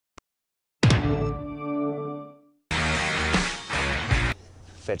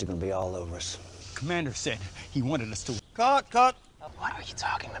Feds are gonna be all over us. Commander said he wanted us to. Cut! What are you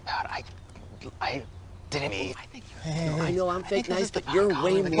talking about? I didn't mean. I know I'm fake nice, but you're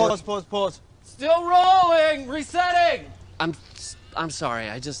way more. Pause. Still rolling! Resetting! I'm sorry.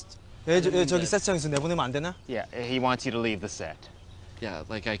 I just. 저기 세트장에서 내보내면 안 되나? Yeah, he wants you to leave the set. Yeah,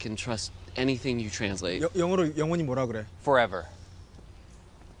 like I can trust anything you translate. 영어로 영원히 뭐라 그래? Forever.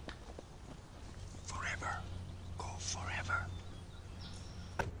 Forever. Go forever.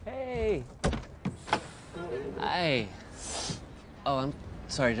 Hey. Hi. Oh, I'm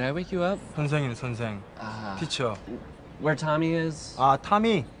sorry. Did I wake you up? 선생이네 선생. Teacher. Where Tommy is?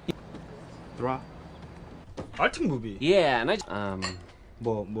 Tommy. 들어와. Arctic movie. Yeah, and I.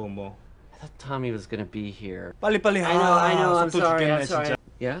 뭐. I thought Tommy was gonna be here. 빨리. I know. I'm 속도 sorry. 죽겠네, I'm sorry. 진짜.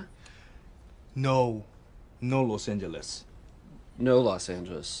 Yeah. No Los Angeles. No Los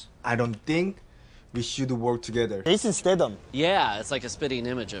Angeles. I don't think we should work together. Jason Statham. Yeah, it's like a spitting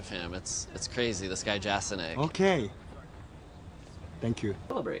image of him. It's crazy. This guy Jasenik. Okay. Thank you.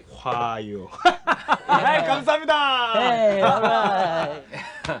 Celebrate. 화요. 네, 감사합니다. Hey, all right.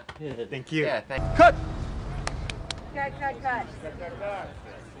 Thank you. Yeah, thank Cut. Yeah.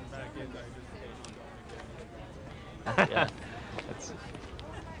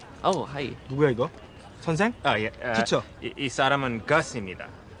 Oh, hi. 누구야 이거? 선생? 예. Teacher. 이 사람은 Gus입니다.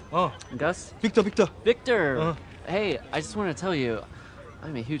 Gus? Victor. Victor. Hey, I just want to tell you,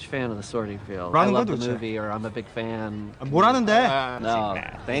 I'm a huge fan of the sorting field. 뭐라는 I love 거야, the 도대체? movie, or I'm a big fan. 뭐라는데? No,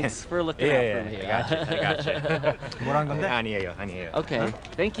 thanks for looking out for me. I got you. 뭐라는 건데? 아니에요. Okay,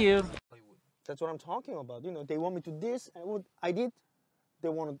 thank you. That's what I'm talking about. You know, they want me to this, and what I did, they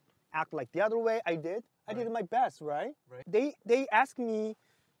want to act like the other way. I did my best, right? They asked me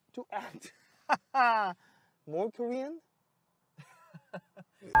to act more Korean.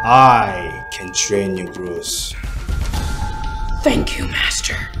 I can train you, Bruce. Thank you,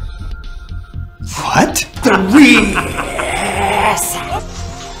 Master. What? The wrist!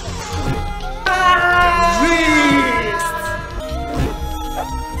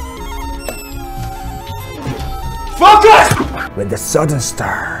 Focus! When the southern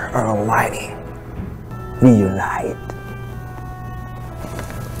stars are aligning, we unite.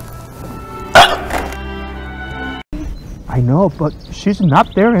 I know, but she's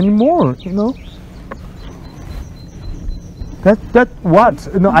not there anymore, you know? That what?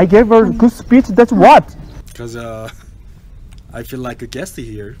 You know, I gave her a good speech, that's what? Because, I feel like a guest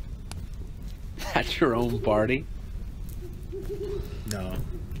here. At your own party? No.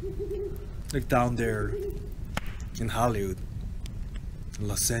 Like down there in Hollywood, in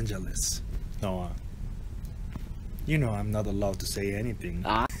Los Angeles. No, you know I'm not allowed to say anything.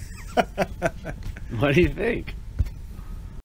 What do you think?